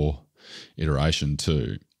 4 iteration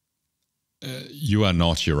too. You are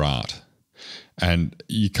not your art, and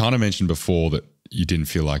you kind of mentioned before that you didn't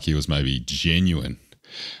feel like he was maybe genuine.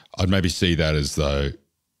 I'd maybe see that as though,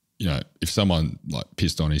 you know, if someone like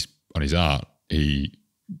pissed on his art, he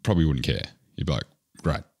probably wouldn't care. He'd be like,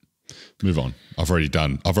 great, move on. I've already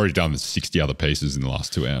done the 60 other pieces in the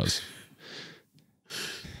last 2 hours.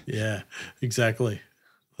 Yeah, exactly.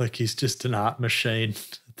 Like he's just an art machine,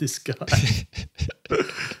 this guy.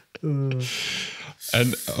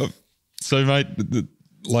 And so, mate,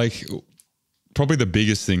 like probably the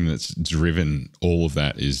biggest thing that's driven all of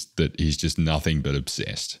that is that he's just nothing but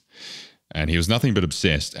obsessed. And he was nothing but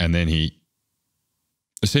obsessed, and then he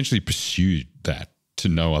essentially pursued that to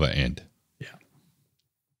no other end. Yeah.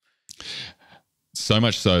 So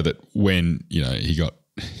much so that when, you know, he got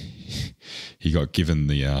given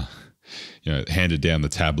the handed down the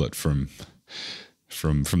tablet from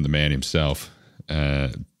the man himself,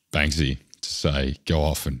 Banksy, to say, go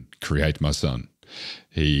off and create, my son.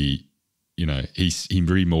 He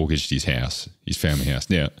remortgaged his house, his family house.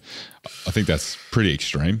 Now, I think that's pretty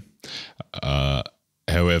extreme.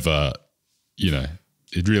 However, you know,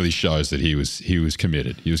 it really shows that he was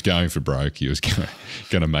committed. He was going for broke. He was going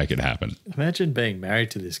to make it happen. Imagine being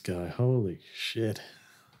married to this guy. Holy shit.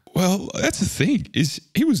 Well, that's the thing, is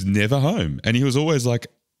he was never home, and he was always like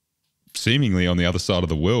seemingly on the other side of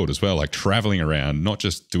the world as well, like traveling around, not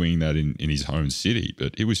just doing that in his home city,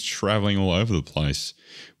 but he was traveling all over the place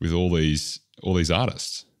with all these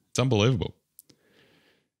artists. It's unbelievable.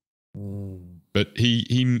 But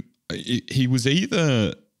he was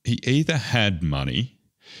either had money,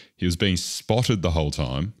 he was being spotted the whole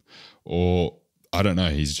time, or I don't know,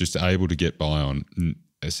 he's just able to get by on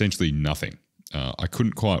essentially nothing. I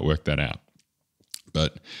couldn't quite work that out,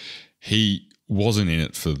 but he wasn't in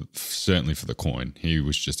it certainly for the coin. He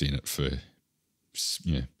was just in it for,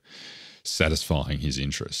 you know, satisfying his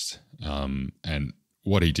interest. And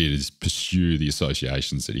what he did is pursue the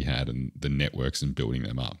associations that he had and the networks and building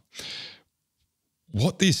them up.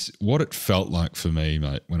 What it felt like for me,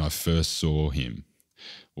 mate, when I first saw him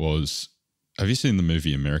was, have you seen the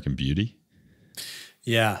movie American Beauty?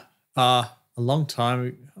 Yeah. A long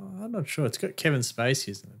time. I'm not sure. It's got Kevin Spacey,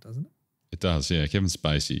 isn't it? Doesn't it? It does, yeah, Kevin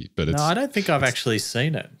Spacey. But no, I don't think I've actually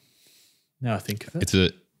seen it. Now I think of it.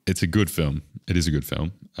 It's a good film. It is a good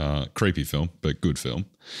film. Creepy film, but good film.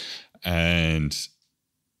 And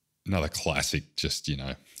another classic, just,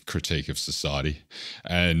 critique of society.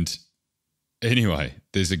 And anyway,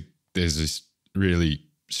 there's this really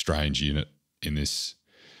strange unit in this.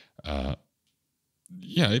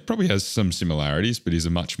 It probably has some similarities, but he's a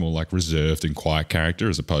much more like reserved and quiet character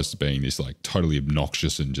as opposed to being this like totally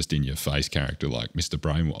obnoxious and just in your face character like Mr.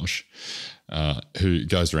 Brainwash, who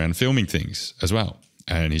goes around filming things as well.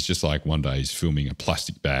 And he's just like, one day he's filming a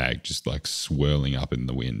plastic bag just like swirling up in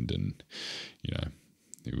the wind, and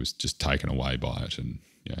he was just taken away by it. And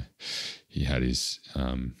he had his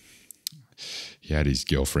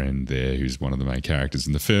girlfriend there who's one of the main characters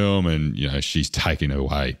in the film, and she's taken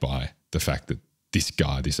away by the fact that this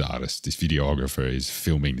guy, this artist, this videographer is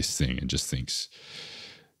filming this thing and just thinks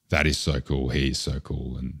that is so cool, he is so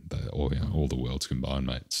cool, and all the worlds combined,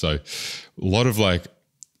 mate. So a lot of like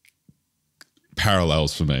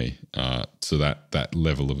parallels for me to that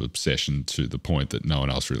level of obsession, to the point that no one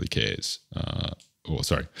else really cares.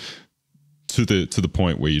 To the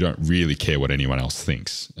point where you don't really care what anyone else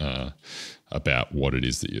thinks about what it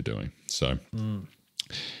is that you're doing. So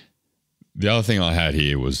the other thing I had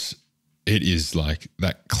here was, it is like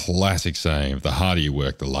that classic saying of the harder you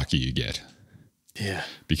work, the luckier you get. Yeah.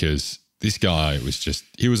 Because this guy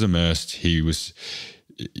he was immersed.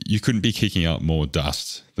 You couldn't be kicking up more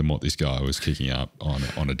dust than what this guy was kicking up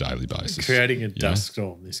on a daily basis. Creating a dust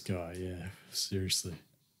storm, this guy, yeah, seriously.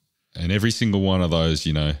 And every single one of those,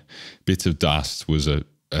 bits of dust was a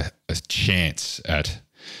chance at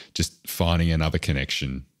just finding another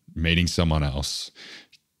connection, meeting someone else,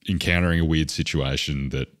 encountering a weird situation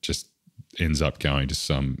that just ends up going to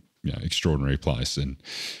some extraordinary place. And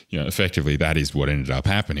effectively that is what ended up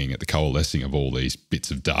happening at the coalescing of all these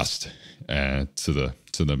bits of dust to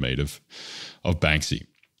the meat of Banksy.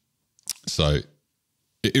 So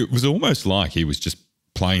it was almost like he was just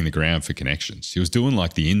playing the ground for connections. He was doing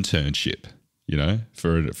like the internship,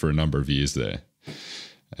 for a number of years there,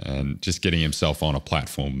 and just getting himself on a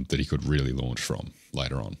platform that he could really launch from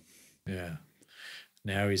later on. Yeah.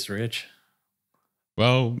 Now he's rich.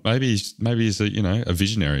 Well, maybe he's a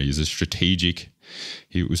visionary. He's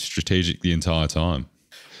he was strategic the entire time.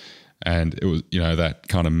 And it was, that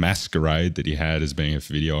kind of masquerade that he had as being a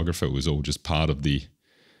videographer was all just part of the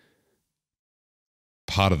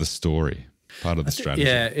story, part of the strategy.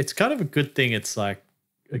 Yeah, it's kind of a good thing. It's like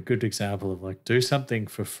a good example of like, do something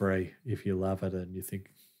for free if you love it and you think,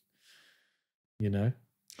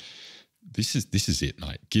 This is it,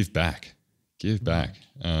 mate. Give back. Give back.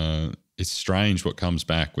 It's strange what comes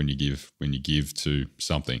back when you give to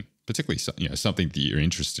something, particularly something that you're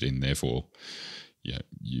interested in. Therefore, you're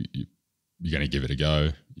going to give it a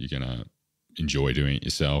go. You're going to enjoy doing it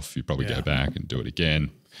yourself. You probably go back and do it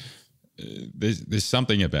again. There's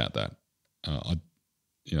something about that. I'm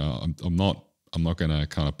not going to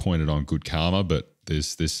kind of point it on good karma, but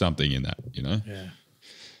there's something in that. Yeah.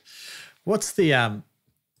 What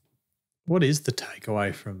is the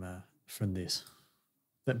takeaway from this?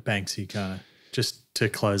 That Banksy kind of, just to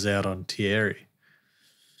close out on Thierry.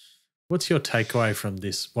 What's your takeaway from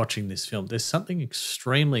watching this film? There's something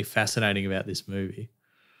extremely fascinating about this movie.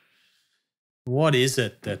 What is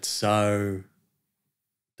it that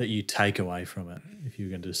you take away from it if you're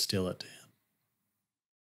going to distill it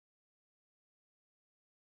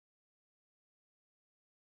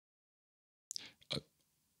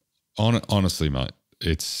down? Honestly, mate,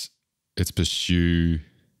 it's pursue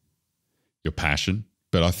your passion.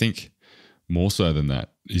 But I think more so than that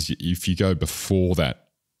is if you go before that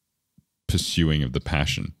pursuing of the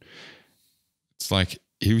passion, it's like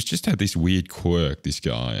he was just had this weird quirk, this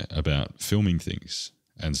guy, about filming things.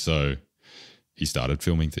 And so he started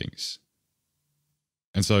filming things.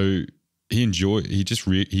 And so he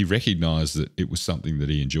recognized that it was something that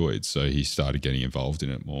he enjoyed. So he started getting involved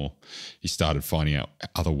in it more. He started finding out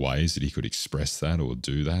other ways that he could express that or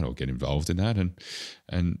do that or get involved in that.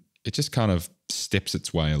 And it just kind of steps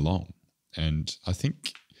its way along. And I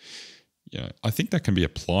think that can be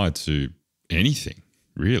applied to anything,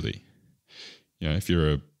 really. If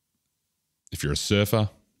you're a surfer,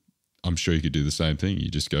 I'm sure you could do the same thing. You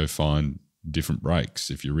just go find different breaks.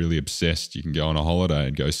 If you're really obsessed, you can go on a holiday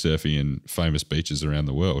and go surfing in famous beaches around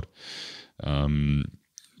the world.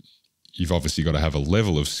 You've obviously got to have a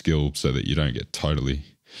level of skill so that you don't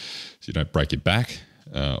break your back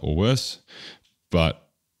or worse. But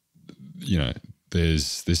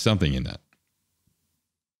there's something in that.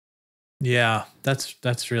 Yeah,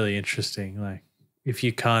 that's really interesting. Like, if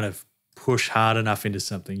you kind of push hard enough into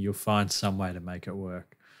something, you'll find some way to make it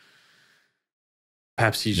work.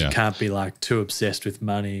 Perhaps you can't be like too obsessed with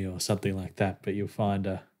money or something like that, but you'll find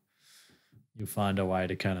a way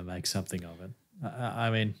to kind of make something of it. I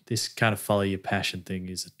mean, this kind of follow your passion thing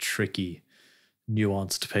is a tricky,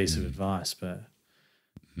 nuanced piece of advice, but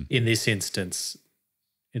in this instance,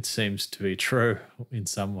 it seems to be true in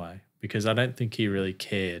some way, because I don't think he really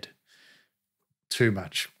cared too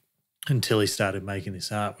much until he started making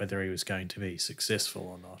this art, whether he was going to be successful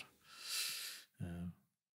or not.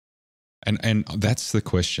 And that's the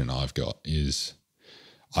question I've got is,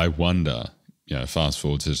 I wonder, fast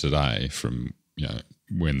forward to today from,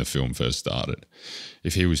 when the film first started,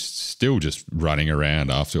 if he was still just running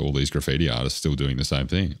around after all these graffiti artists still doing the same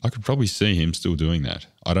thing, I could probably see him still doing that.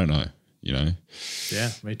 I don't know, Yeah,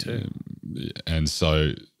 me too. And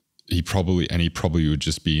so he probably would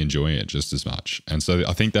just be enjoying it just as much. And so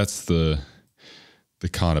I think that's the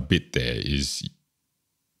kind of bit there is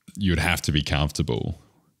you'd have to be comfortable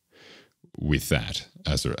with that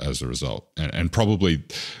as a result. And probably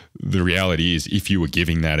the reality is, if you were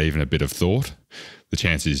giving that even a bit of thought, the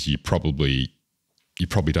chance is you probably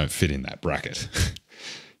don't fit in that bracket,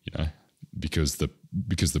 because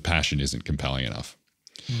the passion isn't compelling enough.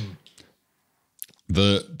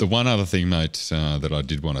 The one other thing, mate, that I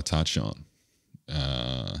did want to touch on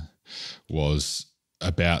was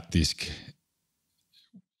about this.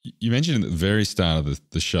 You mentioned at the very start of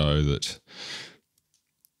the show that,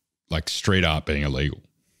 like, street art being illegal.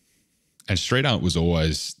 And street art was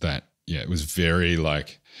always that, it was very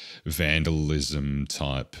like vandalism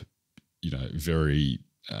type, very,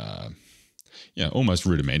 almost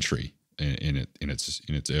rudimentary in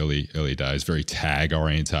its early days, very tag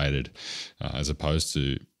orientated, as opposed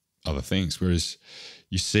to other things. Whereas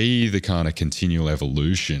you see the kind of continual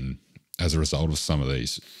evolution as a result of some of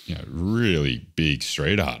these, really big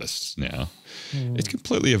street artists now. It's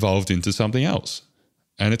completely evolved into something else.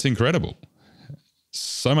 And it's incredible.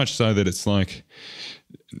 So much so that it's like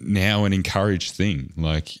now an encouraged thing.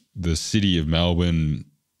 Like, the city of Melbourne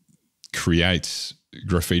creates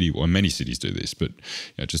graffiti. Well, many cities do this, but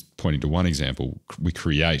just pointing to one example, we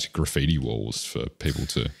create graffiti walls for people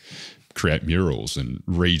to create murals and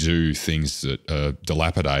redo things that are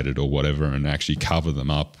dilapidated or whatever, and actually cover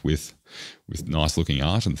them up with nice looking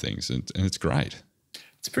art and things. And it's great.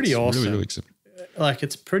 It's pretty awesome. Really, really exciting. Like,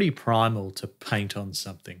 it's pretty primal to paint on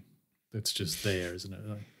something that's just there, isn't it?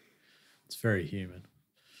 Like, it's very human.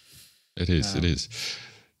 It is. It is.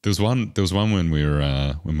 There was one when we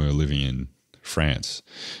were living in France,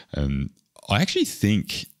 and I actually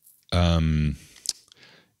think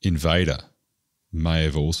Invader may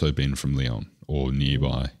have also been from Lyon or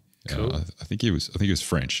nearby. Cool. I think he was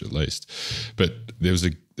French at least. But there's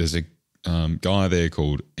a guy there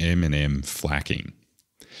called M&M Flacking.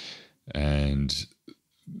 And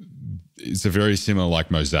it's a very similar,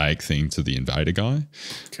 like, mosaic thing to the Invader guy.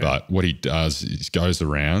 Okay. But what he does is goes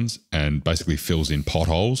around and basically fills in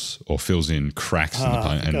potholes or fills in cracks in the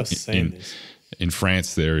paint. And in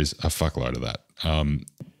France, there is a fuckload of that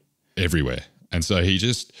everywhere. And so he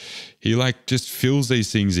just fills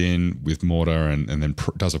these things in with mortar and then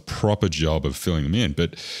does a proper job of filling them in.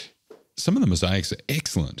 But some of the mosaics are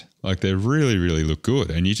excellent. Like, they really, really look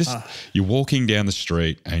good. And you're walking down the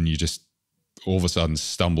street and you just all of a sudden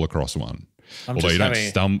stumble across one. Although you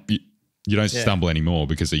don't stumble anymore,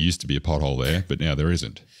 because there used to be a pothole there, but now there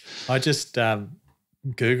isn't. I just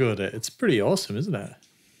Googled it. It's pretty awesome, isn't it?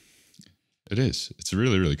 It is. It's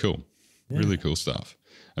really, really cool. Yeah. Really cool stuff.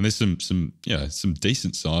 And there's some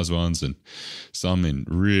decent sized ones, and some in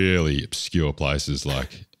really obscure places,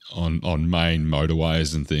 like on main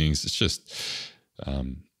motorways and things. It's just,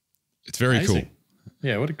 it's very amazing. Cool.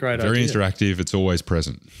 Yeah, what a great idea. Very interactive. It's always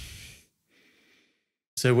present.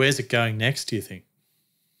 So where's it going next, do you think?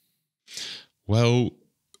 Well,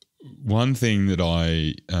 one thing that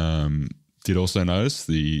I did also notice,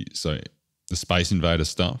 the Space Invader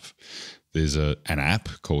stuff, there's an app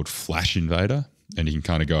called Flash Invader, and you can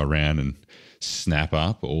kind of go around and snap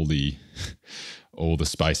up all the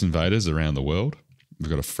Space Invaders around the world. We've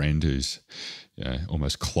got a friend who's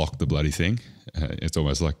almost clocked the bloody thing. It's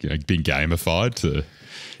almost like been gamified to.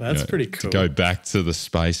 That's pretty cool. To go back to the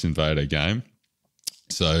Space Invader game.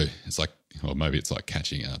 So it's like, or maybe it's like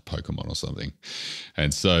catching a Pokemon or something.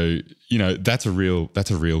 And so, that's a real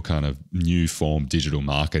kind of new form digital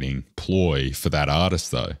marketing ploy for that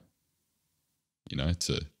artist, though,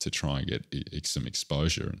 to try and get some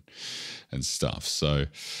exposure and stuff. So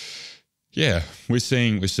yeah, we're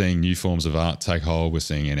seeing new forms of art take hold. We're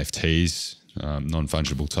seeing NFTs,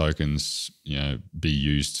 non-fungible tokens, be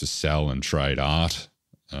used to sell and trade art.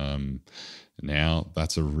 Now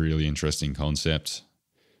that's a really interesting concept.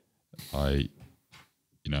 And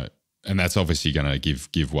that's obviously going to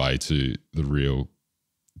give way to the real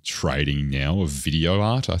trading now of video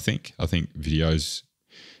art. I think video's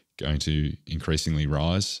going to increasingly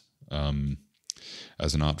rise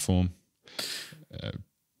as an art form.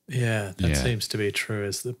 That seems to be true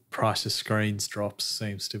as the price of screens drops,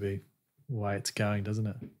 seems to be the way it's going, doesn't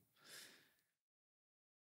it?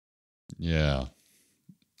 Yeah.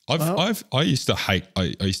 I used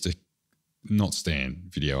to not stand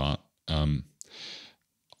video art.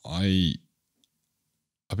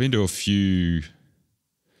 I've been to a few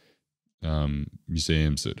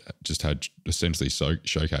museums that just had essentially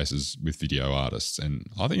showcases with video artists, and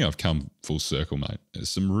I think I've come full circle, mate. There's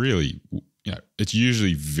some really, it's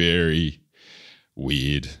usually very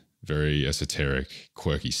weird, very esoteric,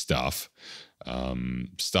 quirky stuff,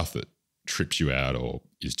 stuff that trips you out or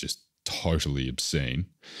is just totally obscene.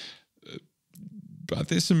 But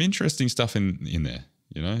there's some interesting stuff in there,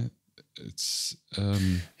 It's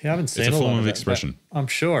I haven't seen it's a form lot of it, expression. I'm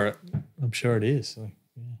sure it is. Like,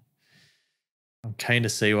 yeah. I'm keen to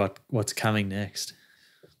see what's coming next.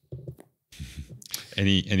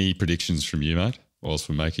 Any predictions from you, mate? Whilst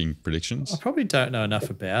we're making predictions, I probably don't know enough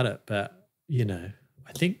about it, but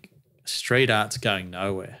I think street art's going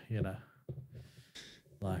nowhere.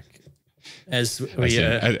 Like as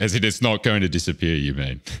it's not going to disappear. You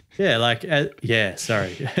mean? Yeah,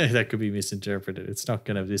 sorry, that could be misinterpreted. It's not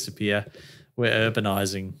going to disappear. We're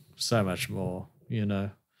urbanizing so much more.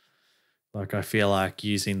 Like I feel like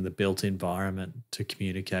using the built environment to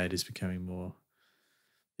communicate is becoming more.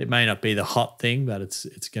 It may not be the hot thing, but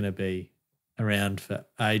it's going to be around for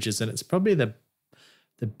ages, and it's probably the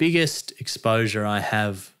biggest exposure I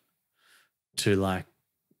have to like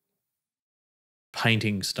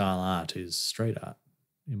painting style art is street art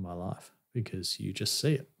in my life, because you just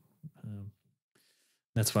see it.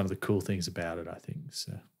 That's one of the cool things about it, I think.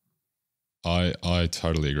 So, I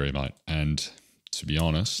totally agree, mate. And to be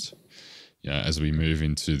honest, as we move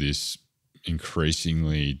into this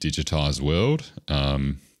increasingly digitized world,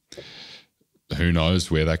 who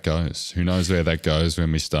knows where that goes? Who knows where that goes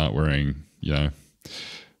when we start wearing,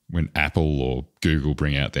 when Apple or Google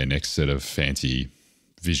bring out their next set of fancy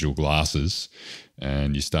visual glasses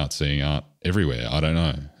and you start seeing art everywhere. I don't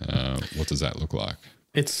know. What does that look like?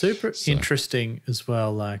 It's super interesting as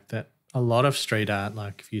well, like that a lot of street art,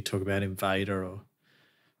 like if you talk about Invader or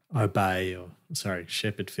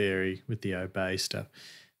Shepherd Fairy with the Obey stuff,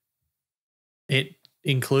 it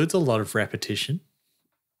includes a lot of repetition,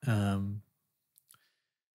 probably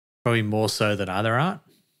more so than other art.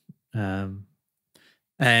 And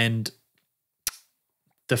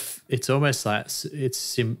it's almost like it's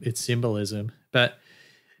symbolism, but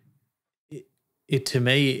it to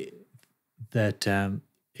me that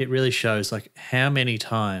it really shows like how many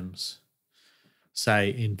times,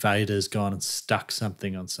 say, Invader's gone and stuck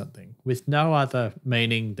something on something with no other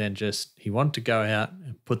meaning than just he wanted to go out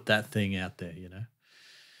and put that thing out there,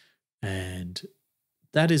 and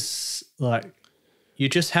that is like, you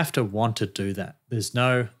just have to want to do that.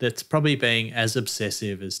 That's probably being as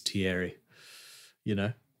obsessive as Thierry,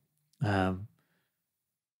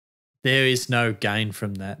 there is no gain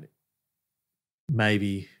from that.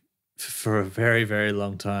 Maybe for a very, very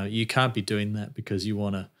long time. You can't be doing that because you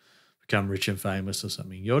want to become rich and famous or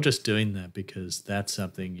something. You're just doing that because that's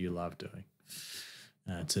something you love doing.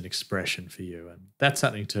 It's an expression for you. And that's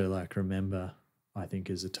something to like remember, I think,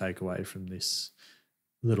 is a takeaway from this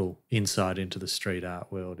little insight into the street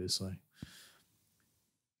art world, is like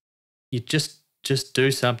you just do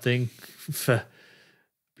something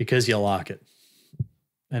because you like it.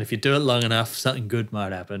 And if you do it long enough, something good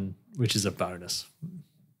might happen, which is a bonus.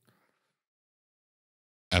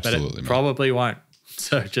 Absolutely. But it probably won't.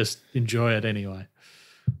 So just enjoy it anyway.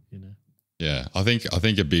 Yeah, I think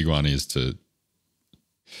a big one is to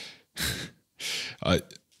I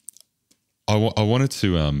wanted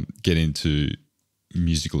to get into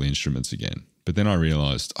musical instruments again, but then I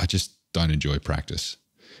realized I just don't enjoy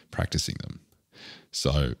practicing them.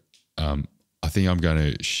 So I think I'm going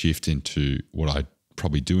to shift into what I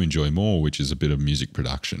probably do enjoy more, which is a bit of music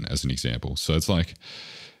production as an example. So it's like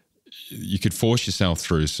you could force yourself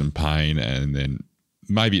through some pain and then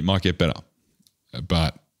maybe it might get better,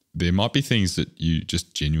 but there might be things that you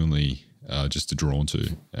just genuinely just are drawn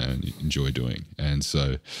to and enjoy doing. And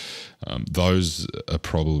so those are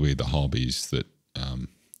probably the hobbies that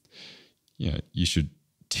you should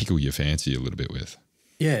tickle your fancy a little bit with.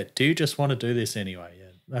 Yeah. Do you just want to do this anyway?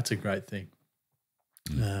 Yeah, that's a great thing.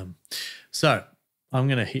 So I'm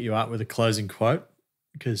going to hit you up with a closing quote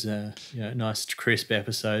because, nice crisp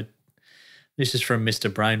episode. This is from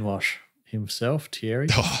Mr. Brainwash himself, Thierry.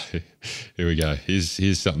 Oh, here we go.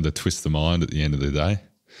 Here's something to twist the mind at the end of the day.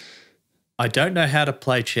 I don't know how to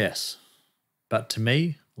play chess, but to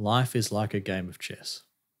me, life is like a game of chess.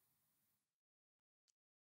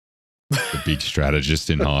 The big strategist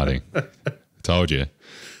in hiding. Told you.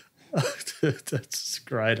 That's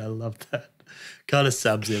great. I love that. Kind of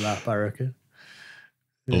sums him up, I reckon.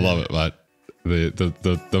 I love it, mate.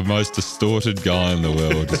 The most distorted guy in the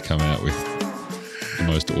world has come out with the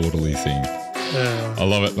most orderly thing. I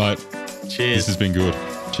love it, mate. Cheers. This has been good.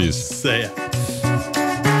 Cheers. See ya.